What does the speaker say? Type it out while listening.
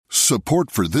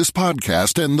Support for this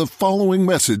podcast and the following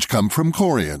message come from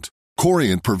Corient.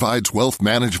 Corient provides wealth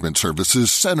management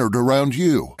services centered around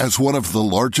you. As one of the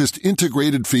largest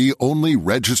integrated fee-only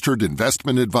registered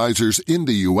investment advisors in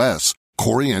the U.S.,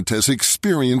 Corient has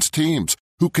experienced teams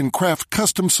who can craft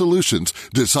custom solutions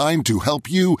designed to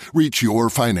help you reach your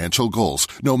financial goals,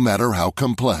 no matter how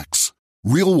complex.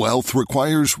 Real wealth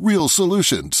requires real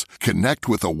solutions. Connect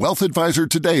with a wealth advisor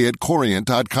today at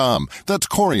Corient.com. That's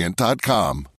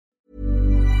Corient.com.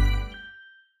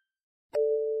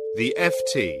 The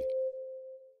FT.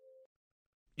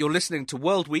 You're listening to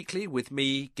World Weekly with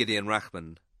me, Gideon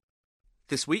Rachman.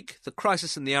 This week, the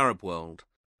crisis in the Arab world.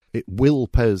 It will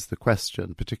pose the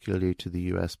question, particularly to the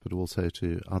US, but also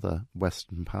to other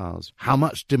Western powers. How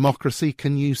much democracy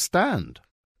can you stand?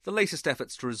 The latest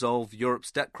efforts to resolve Europe's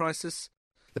debt crisis.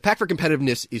 The Pact for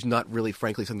Competitiveness is not really,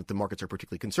 frankly, something that the markets are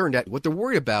particularly concerned at. What they're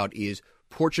worried about is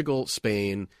Portugal,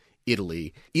 Spain,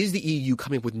 Italy. Is the EU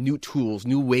coming up with new tools,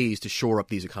 new ways to shore up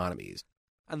these economies?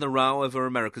 And the row over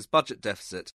America's budget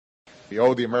deficit. We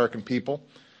owe the American people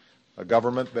a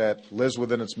government that lives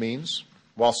within its means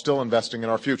while still investing in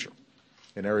our future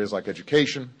in areas like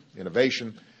education,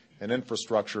 innovation, and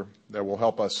infrastructure that will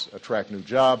help us attract new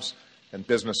jobs and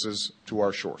businesses to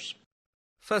our shores.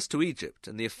 First to Egypt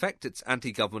and the effect its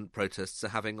anti-government protests are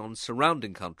having on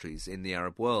surrounding countries in the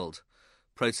Arab world.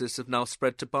 Protests have now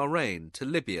spread to Bahrain, to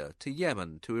Libya, to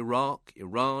Yemen, to Iraq,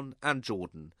 Iran and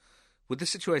Jordan, with the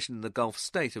situation in the Gulf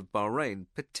state of Bahrain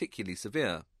particularly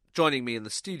severe. Joining me in the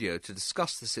studio to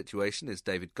discuss the situation is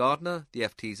David Gardner, the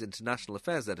FT's International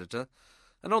Affairs Editor,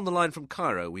 and on the line from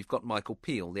Cairo we've got Michael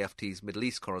Peel, the FT's Middle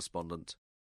East correspondent.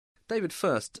 David,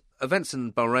 first, events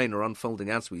in Bahrain are unfolding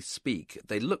as we speak.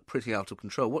 They look pretty out of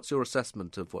control. What's your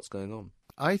assessment of what's going on?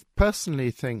 I personally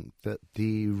think that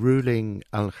the ruling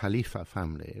Al Khalifa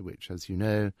family, which, as you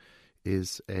know,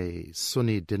 is a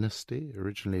Sunni dynasty,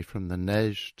 originally from the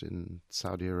Najd in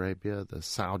Saudi Arabia, the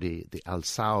Al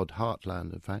Saud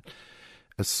heartland, in fact,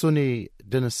 a Sunni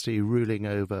dynasty ruling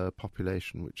over a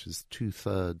population which is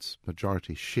two-thirds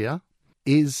majority Shia,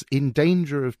 is in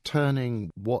danger of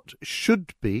turning what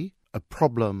should be a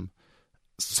problem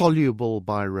soluble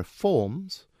by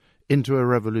reforms into a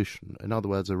revolution. In other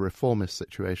words, a reformist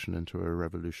situation into a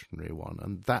revolutionary one.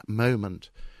 And that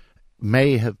moment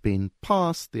may have been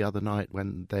past the other night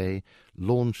when they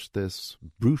launched this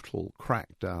brutal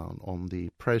crackdown on the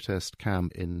protest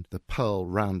camp in the Pearl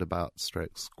Roundabout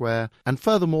Square. And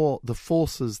furthermore, the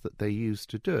forces that they used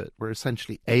to do it were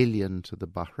essentially alien to the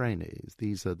Bahrainis.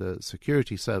 These are the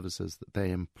security services that they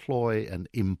employ and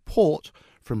import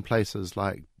from places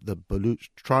like the Baluch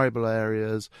tribal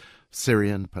areas,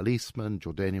 Syrian policemen,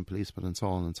 Jordanian policemen, and so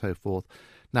on and so forth.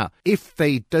 Now, if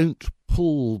they don't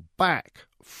pull back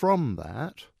from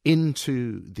that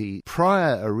into the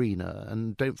prior arena,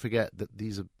 and don't forget that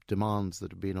these are demands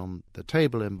that have been on the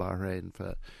table in Bahrain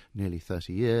for nearly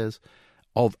 30 years,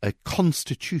 of a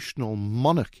constitutional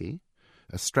monarchy,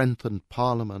 a strengthened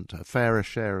parliament, a fairer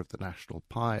share of the national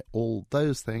pie, all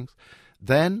those things,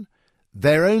 then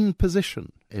their own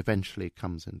position eventually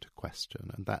comes into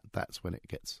question, and that's when it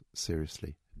gets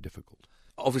seriously difficult.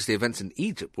 Obviously, events in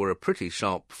Egypt were a pretty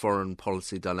sharp foreign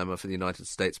policy dilemma for the United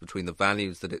States between the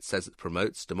values that it says it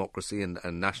promotes, democracy and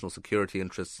national security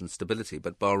interests and stability.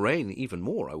 But Bahrain, even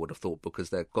more, I would have thought, because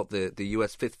they've got the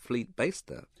US Fifth Fleet based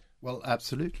there. Well,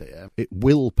 absolutely. It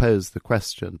will pose the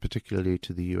question, particularly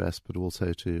to the US, but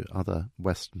also to other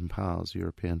Western powers,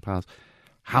 European powers.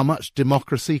 How much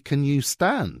democracy can you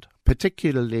stand,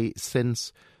 particularly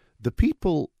since the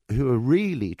people who are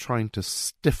really trying to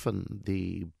stiffen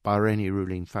the Bahraini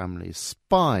ruling family's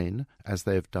spine, as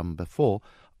they've done before,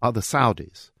 are the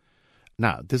Saudis.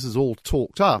 Now, this is all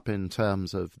talked up in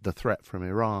terms of the threat from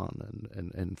Iran,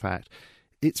 and in fact,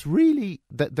 it's really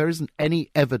that there isn't any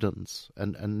evidence,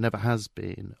 and never has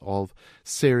been, of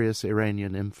serious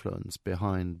Iranian influence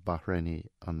behind Bahraini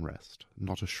unrest.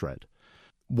 Not a shred.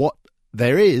 What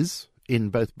there is in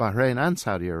both Bahrain and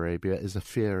Saudi Arabia is a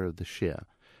fear of the Shia.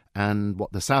 And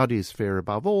what the Saudis fear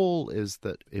above all is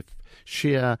that if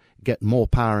Shia get more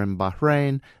power in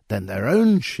Bahrain, then their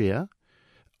own Shia,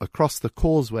 across the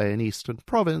causeway in Eastern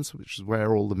Province, which is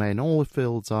where all the main oil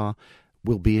fields are,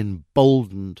 will be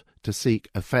emboldened to seek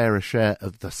a fairer share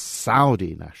of the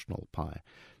Saudi national pie.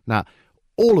 Now,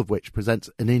 all of which presents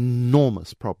an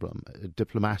enormous problem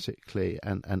diplomatically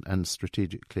and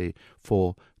strategically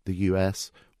for the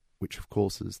US, which of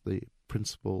course is the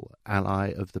principal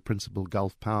ally of the principal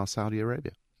Gulf power, Saudi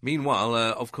Arabia. Meanwhile,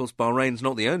 of course, Bahrain's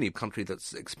not the only country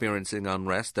that's experiencing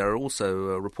unrest. There are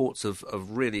also reports of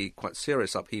really quite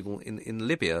serious upheaval in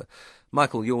Libya.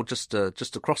 Michael, you're just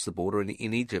across the border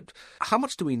in Egypt. How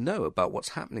much do we know about what's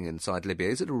happening inside Libya?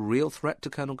 Is it a real threat to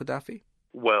Colonel Gaddafi?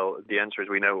 Well, the answer is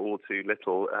we know all too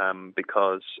little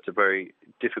because it's a very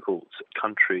difficult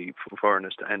country for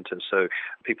foreigners to enter. So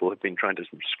people have been trying to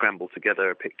scramble together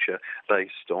a picture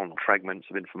based on fragments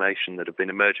of information that have been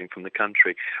emerging from the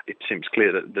country. It seems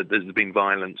clear that there's been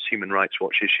violence. Human Rights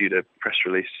Watch issued a press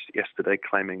release yesterday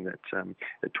claiming that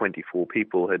 24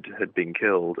 people had been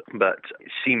killed. But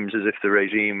it seems as if the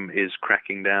regime is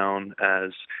cracking down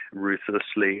as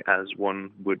ruthlessly as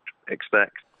one would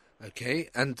expect. Okay,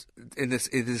 and in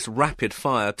this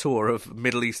rapid-fire tour of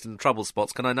Middle Eastern trouble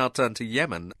spots, can I now turn to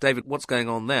Yemen? David, what's going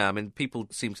on there? I mean, people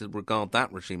seem to regard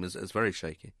that regime as very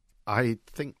shaky. I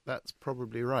think that's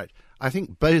probably right. I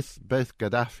think both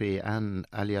Gaddafi and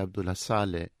Ali Abdullah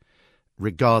Saleh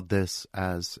regard this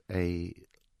as a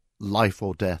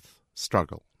life-or-death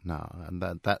struggle now,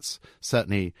 and that's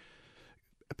certainly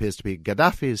appears to be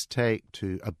Gaddafi's take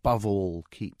to, above all,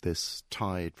 keep this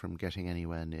tide from getting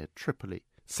anywhere near Tripoli.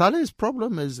 Saleh's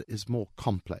problem is more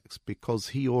complex because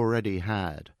he already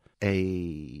had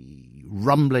a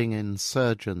rumbling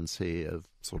insurgency of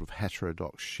sort of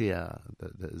heterodox Shia,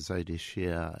 the Zaydi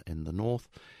Shia in the north.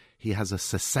 He has a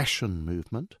secession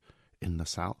movement in the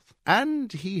south.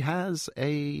 And he has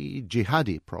a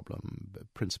jihadi problem,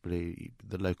 principally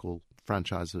the local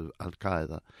franchise of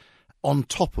Al-Qaeda, on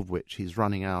top of which he's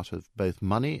running out of both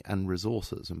money and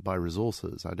resources. And by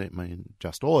resources, I don't mean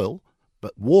just oil,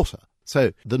 but water.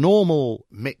 So the normal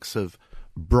mix of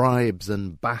bribes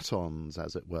and batons,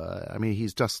 as it were, I mean,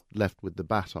 he's just left with the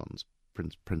batons,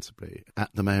 principally,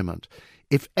 at the moment.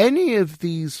 If any of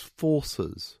these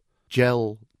forces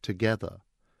gel together,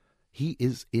 he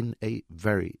is in a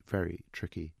very, very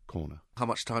tricky corner. How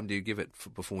much time do you give it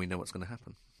before we know what's going to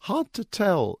happen? Hard to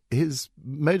tell. His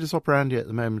modus operandi at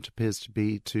the moment appears to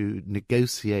be to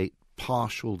negotiate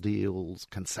partial deals,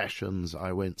 concessions.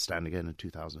 I won't stand again in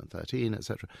 2013,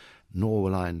 etc. Nor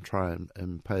will I try and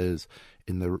impose,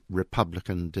 in the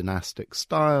Republican dynastic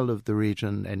style of the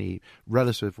region, any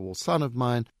relative or son of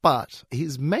mine. But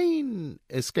his main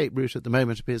escape route at the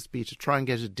moment appears to be to try and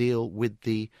get a deal with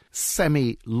the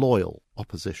semi-loyal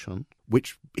opposition,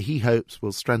 which he hopes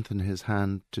will strengthen his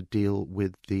hand to deal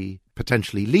with the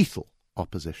potentially lethal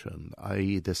opposition,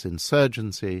 i.e. this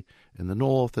insurgency in the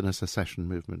north and a secession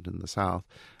movement in the south,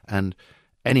 and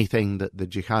anything that the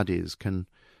jihadis can,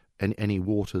 any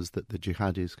waters that the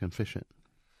jihadis can fish in.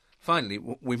 Finally,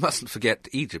 we mustn't forget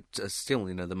Egypt as still,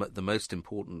 the most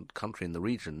important country in the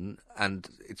region, and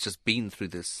it's just been through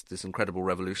this incredible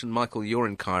revolution. Michael, you're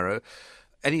in Cairo.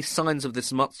 Any signs of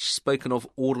this much spoken of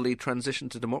orderly transition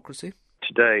to democracy?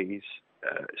 Today's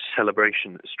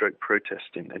celebration stroke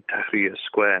protest in Tahrir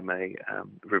Square may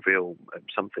reveal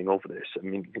something of this. I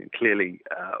mean, clearly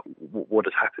what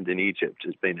has happened in Egypt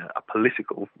has been a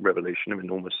political revolution of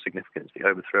enormous significance, the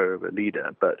overthrow of a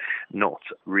leader, but not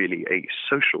really a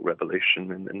social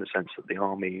revolution in the sense that the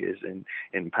army is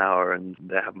in power and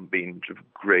there haven't been sort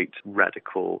of great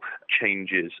radical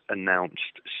changes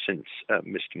announced since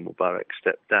Mr. Mubarak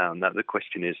stepped down. Now, the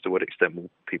question is to what extent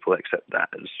will people accept that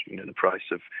as the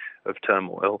price of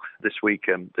turmoil. This week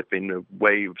there have been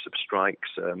waves of strikes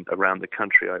around the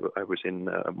country. I was in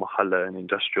Mohalla, an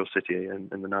industrial city in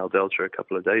the Nile Delta, a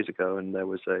couple of days ago, and there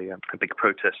was a big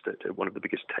protest at one of the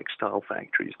biggest textile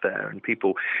factories there, and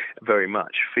people very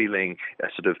much feeling a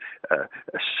sort of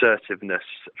assertiveness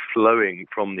flowing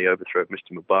from the overthrow of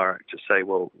Mr. Mubarak to say,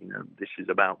 well, this is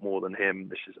about more than him,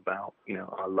 this is about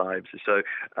our lives. So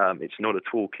it's not at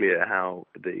all clear how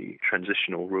the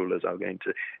transitional rulers are going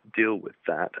to deal with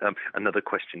that. Another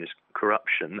question is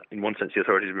corruption. In one sense, the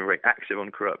authorities have been very active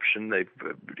on corruption. They've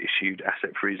issued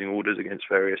asset freezing orders against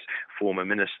various former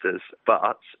ministers.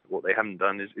 But what they haven't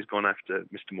done is gone after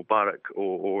Mr. Mubarak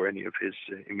or any of his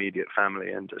immediate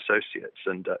family and associates.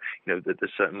 And,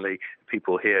 there's certainly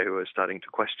people here who are starting to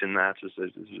question that as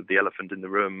the elephant in the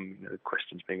room.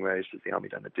 Questions being raised, has the army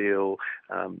done a deal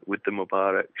with the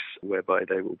Mubaraks whereby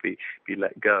they will be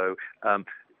let go?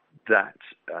 That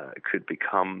could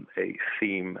become a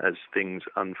theme as things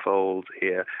unfold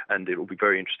here, and it will be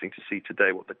very interesting to see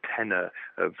today what the tenor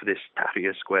of this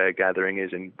Tahrir Square gathering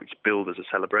is, in which billed as a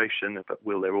celebration, but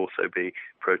will there also be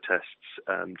protests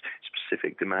and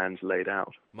specific demands laid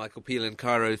out? Michael Peel in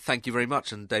Cairo, thank you very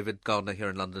much, and David Gardner here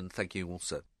in London, thank you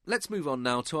also. Let's move on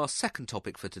now to our second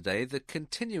topic for today, the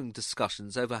continuing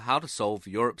discussions over how to solve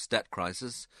Europe's debt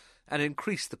crisis and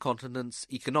increase the continent's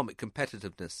economic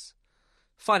competitiveness.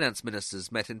 Finance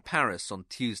ministers met in Paris on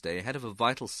Tuesday ahead of a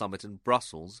vital summit in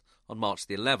Brussels on March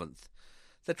the 11th.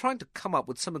 They're trying to come up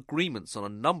with some agreements on a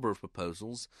number of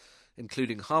proposals,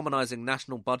 including harmonising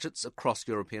national budgets across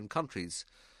European countries.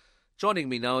 Joining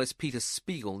me now is Peter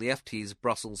Spiegel, the FT's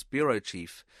Brussels bureau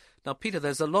chief. Now, Peter,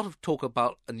 there's a lot of talk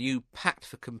about a new pact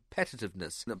for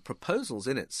competitiveness. The proposals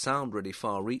in it sound really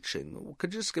far-reaching.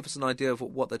 Could you just give us an idea of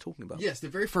what they're talking about? Yes, they're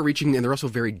very far-reaching, and they're also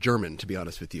very German, to be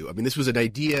honest with you. I mean, this was an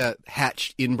idea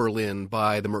hatched in Berlin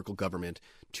by the Merkel government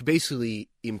to basically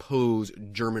impose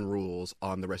German rules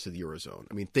on the rest of the Eurozone.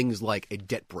 I mean, things like a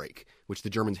debt brake, which the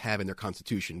Germans have in their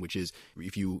constitution, which is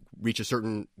if you reach a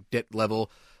certain debt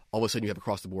level, all of a sudden you have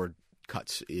across-the-board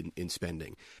cuts in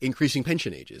spending. Increasing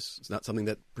pension ages. It's not something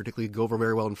that particularly go over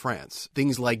very well in France.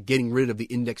 Things like getting rid of the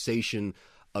indexation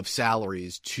of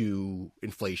salaries to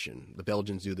inflation. The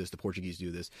Belgians do this. The Portuguese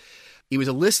do this. It was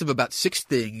a list of about 6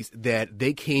 things that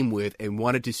they came with and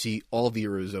wanted to see all the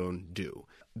Eurozone do.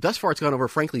 Thus far, it's gone over,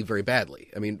 frankly, very badly.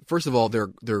 I mean, first of all,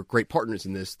 they're great partners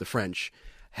in this. The French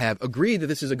have agreed that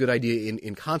this is a good idea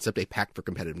in concept, a pact for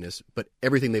competitiveness, but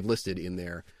everything they've listed in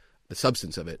there, the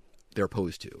substance of it, they're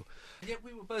opposed to. Yet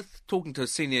we were both talking to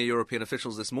senior European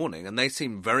officials this morning, and they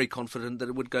seem very confident that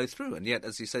it would go through. And yet,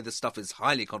 as you say, this stuff is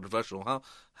highly controversial.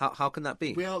 How can that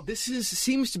be? Well,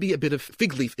 seems to be a bit of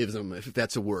fig leafism, if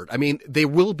that's a word. I mean, there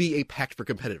will be a pact for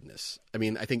competitiveness. I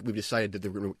mean, I think we've decided that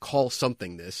they're going to call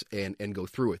something this and go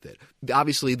through with it.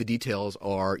 Obviously, the details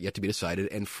are yet to be decided.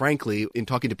 And frankly, in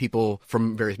talking to people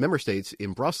from various member states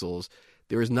in Brussels,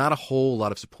 there is not a whole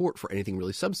lot of support for anything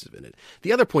really substantive in it.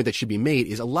 The other point that should be made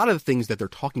is a lot of the things that they're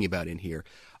talking about in here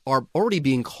are already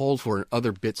being called for in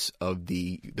other bits of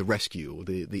the rescue,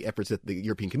 the efforts that the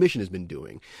European Commission has been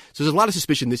doing. So there's a lot of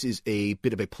suspicion this is a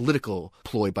bit of a political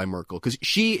ploy by Merkel, because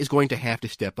she is going to have to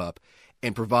step up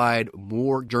and provide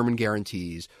more German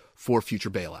guarantees for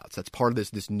future bailouts. That's part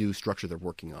of this new structure they're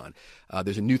working on.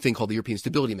 There's a new thing called the European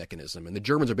Stability Mechanism, and the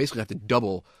Germans are basically going to have to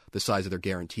double the size of their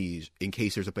guarantees in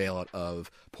case there's a bailout of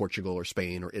Portugal or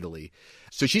Spain or Italy.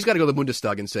 So she's got to go to the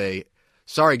Bundestag and say,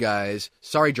 sorry, guys,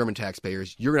 sorry, German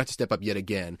taxpayers, you're going to have to step up yet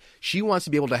again. She wants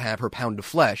to be able to have her pound of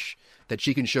flesh that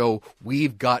she can show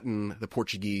we've gotten the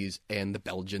Portuguese and the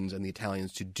Belgians and the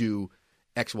Italians to do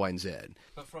X, Y, and Z.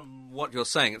 But from what you're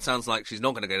saying, it sounds like she's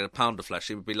not going to get a pound of flesh.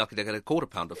 She would be lucky to get a quarter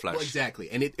pound of flesh. Well, exactly.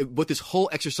 And what this whole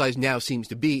exercise now seems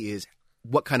to be is,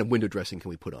 what kind of window dressing can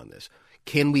we put on this?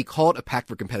 Can we call it a pact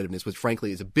for competitiveness, which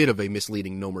frankly is a bit of a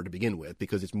misleading nomer to begin with,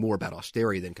 because it's more about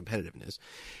austerity than competitiveness?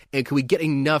 And can we get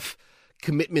enough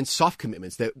commitments, soft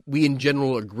commitments, that we in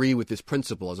general agree with this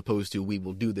principle as opposed to we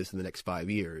will do this in the next 5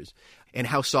 years? And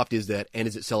how soft is that? And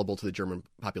is it sellable to the German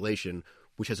population,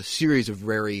 which has a series of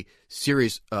very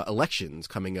serious elections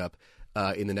coming up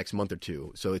in the next month or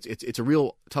two? So it's a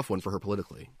real tough one for her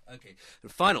politically. Okay. And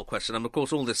final question, and of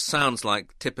course all this sounds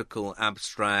like typical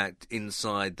abstract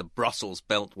inside the Brussels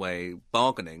Beltway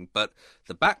bargaining, but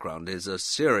the background is a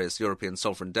serious European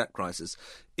sovereign debt crisis.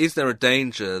 Is there a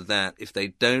danger that if they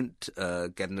don't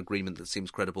get an agreement that seems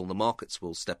credible, the markets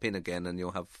will step in again and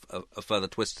you'll have a further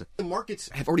twist? The markets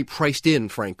have already priced in,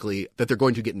 frankly, that they're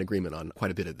going to get an agreement on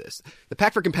quite a bit of this. The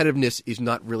Pact for Competitiveness is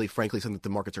not really, frankly, something that the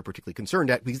markets are particularly concerned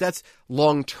at, because that's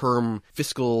long-term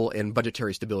fiscal and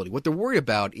budgetary stability. What they're worried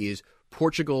about is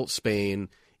Portugal, Spain,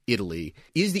 Italy.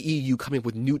 Is the EU coming up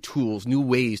with new tools, new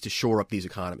ways to shore up these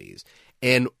economies?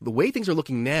 And the way things are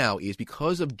looking now is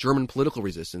because of German political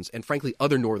resistance and, frankly,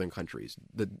 other northern countries,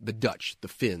 the Dutch, the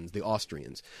Finns, the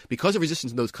Austrians, because of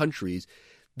resistance in those countries,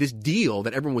 this deal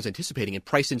that everyone was anticipating and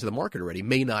priced into the market already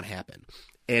may not happen.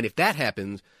 And if that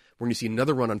happens, we're going to see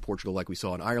another run on Portugal like we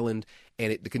saw in Ireland,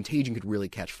 and the contagion could really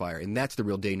catch fire. And that's the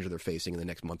real danger they're facing in the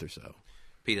next month or so.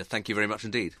 Peter, thank you very much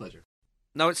indeed. Pleasure.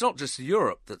 Now, it's not just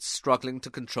Europe that's struggling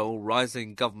to control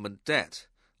rising government debt.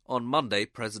 On Monday,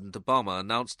 President Obama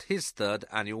announced his third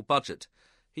annual budget.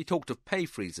 He talked of pay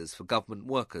freezes for government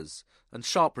workers and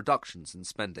sharp reductions in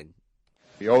spending.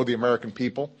 We owe the American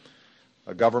people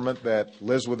a government that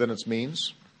lives within its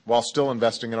means while still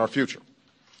investing in our future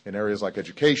in areas like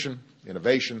education,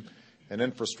 innovation, and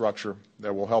infrastructure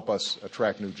that will help us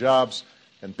attract new jobs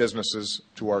and businesses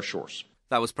to our shores.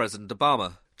 That was President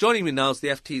Obama. Joining me now is the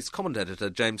FT's comment editor,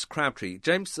 James Crabtree.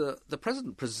 James, the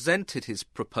President presented his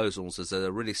proposals as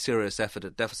a really serious effort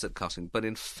at deficit cutting, but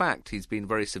in fact he's been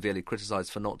very severely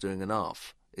criticised for not doing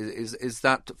enough. Is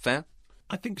that fair?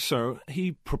 I think so.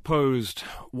 He proposed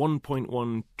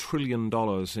 $1.1 trillion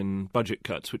in budget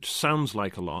cuts, which sounds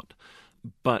like a lot,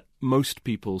 but most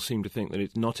people seem to think that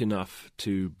it's not enough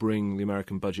to bring the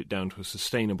American budget down to a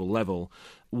sustainable level.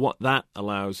 What that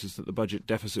allows is that the budget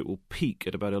deficit will peak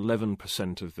at about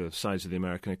 11% of the size of the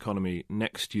American economy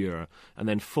next year and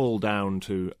then fall down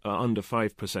to under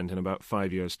 5% in about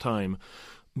 5 years' time.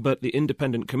 But the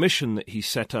independent commission that he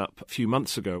set up a few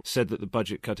months ago said that the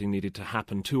budget cutting needed to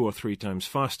happen 2 or 3 times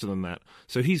faster than that.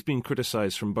 So he's been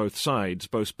criticised from both sides,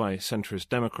 both by centrist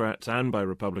Democrats and by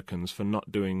Republicans, for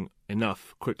not doing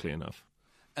enough quickly enough.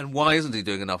 And why isn't he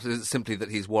doing enough? Is it simply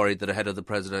that he's worried that ahead of the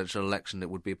presidential election it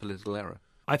would be a political error?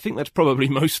 I think that's probably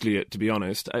mostly it, to be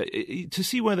honest. To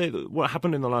see what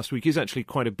happened in the last week is actually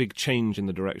quite a big change in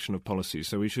the direction of policy,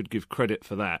 so we should give credit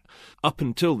for that. Up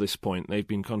until this point, they've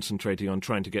been concentrating on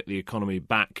trying to get the economy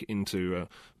back into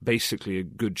basically a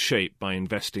good shape by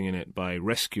investing in it, by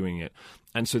rescuing it.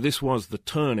 And so this was the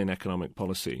turn in economic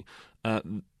policy.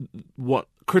 What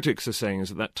critics are saying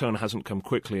is that turn hasn't come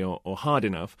quickly or hard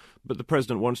enough, but the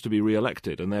president wants to be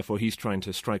re-elected, and therefore he's trying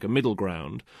to strike a middle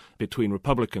ground between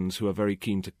Republicans who are very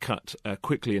keen to cut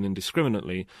quickly and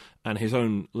indiscriminately, and his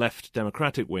own left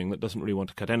Democratic wing that doesn't really want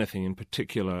to cut anything, in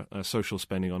particular social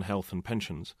spending on health and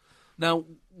pensions. Now,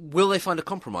 will they find a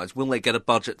compromise? Will they get a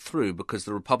budget through? Because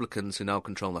the Republicans who now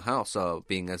control the House are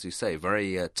being, as you say,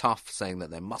 very tough, saying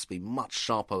that there must be much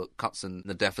sharper cuts in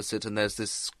the deficit, and there's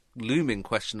this looming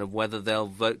question of whether they'll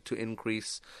vote to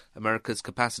increase America's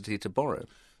capacity to borrow.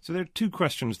 So there are 2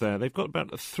 questions there. They've got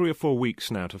about 3 or 4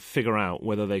 weeks now to figure out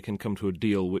whether they can come to a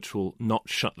deal which will not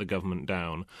shut the government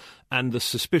down. And the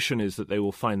suspicion is that they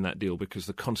will find that deal because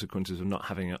the consequences of not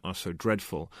having it are so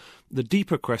dreadful. The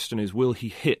deeper question is, will he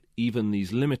hit even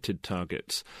these limited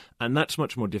targets? And that's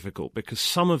much more difficult because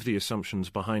some of the assumptions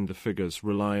behind the figures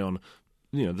rely on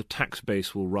the tax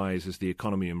base will rise as the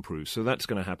economy improves, so that's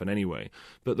going to happen anyway.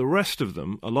 But the rest of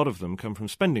them, a lot of them, come from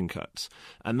spending cuts,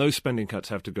 and those spending cuts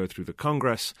have to go through the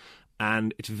Congress,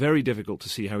 and it's very difficult to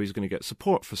see how he's going to get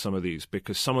support for some of these,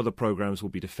 because some of the programs will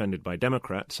be defended by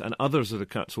Democrats, and others of the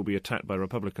cuts will be attacked by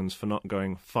Republicans for not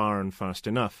going far and fast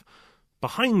enough.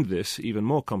 Behind this, even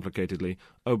more complicatedly,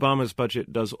 Obama's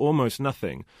budget does almost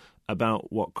nothing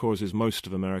about what causes most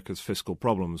of America's fiscal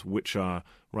problems, which are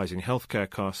rising healthcare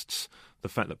costs, the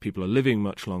fact that people are living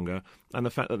much longer, and the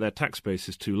fact that their tax base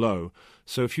is too low.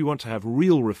 So if you want to have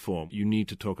real reform, you need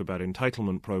to talk about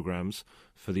entitlement programs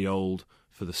for the old,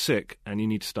 for the sick, and you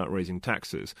need to start raising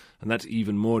taxes. And that's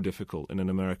even more difficult in an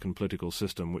American political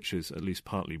system, which is at least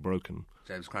partly broken.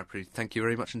 James Crabtree, thank you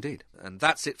very much indeed. And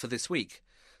that's it for this week.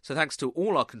 So thanks to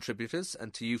all our contributors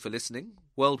and to you for listening.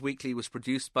 World Weekly was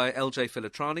produced by LJ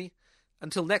Filitrani.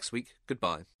 Until next week,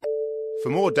 goodbye. For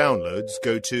more downloads,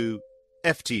 go to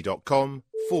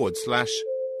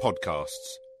ft.com/podcasts.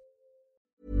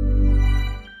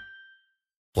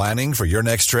 Planning for your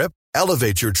next trip?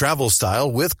 Elevate your travel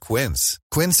style with Quince.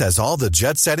 Quince has all the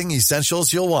jet-setting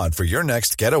essentials you'll want for your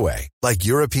next getaway, like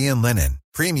European linen,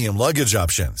 premium luggage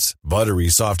options, buttery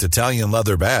soft Italian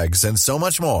leather bags, and so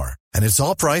much more. And it's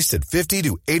all priced at 50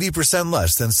 to 80%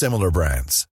 less than similar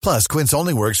brands. Plus, Quince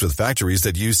only works with factories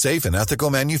that use safe and ethical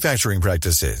manufacturing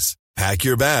practices. Pack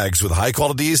your bags with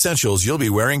high-quality essentials you'll be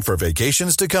wearing for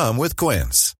vacations to come with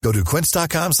Quince. Go to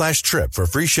quince.com/trip for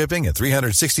free shipping and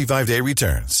 365-day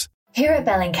returns. Here at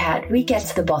Bellingcat, we get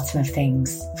to the bottom of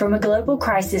things. From a global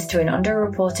crisis to an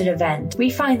underreported event, we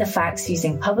find the facts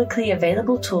using publicly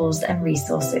available tools and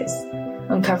resources,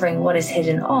 uncovering what is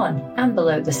hidden on and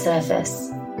below the surface.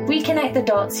 We connect the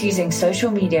dots using social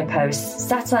media posts,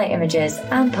 satellite images,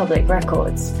 and public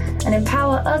records, and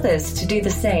empower others to do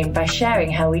the same by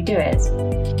sharing how we do it.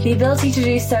 The ability to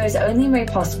do so is only made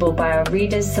possible by our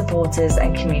readers, supporters,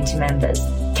 and community members.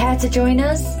 Care to join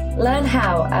us? Learn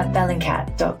how at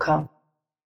bellingcat.com.